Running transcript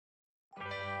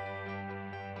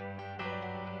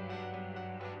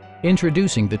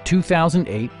Introducing the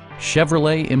 2008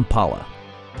 Chevrolet Impala.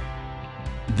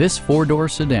 This four-door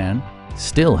sedan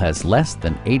still has less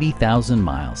than 80,000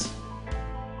 miles.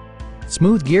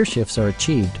 Smooth gear shifts are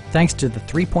achieved thanks to the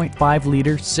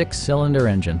 3.5-liter six-cylinder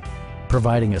engine,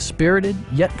 providing a spirited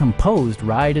yet composed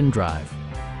ride and drive.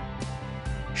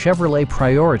 Chevrolet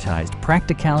prioritized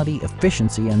practicality,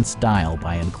 efficiency, and style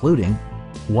by including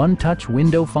one-touch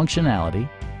window functionality,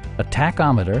 a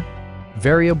tachometer,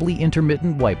 variably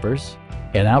intermittent wipers,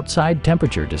 an outside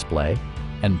temperature display,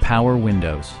 and power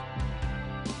windows.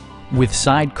 With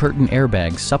side curtain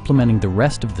airbags supplementing the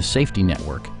rest of the safety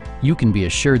network, you can be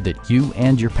assured that you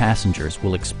and your passengers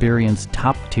will experience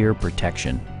top-tier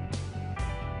protection.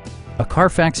 A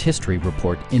Carfax history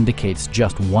report indicates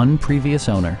just one previous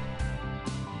owner.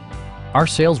 Our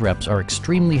sales reps are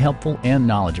extremely helpful and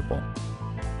knowledgeable.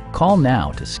 Call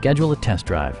now to schedule a test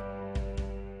drive.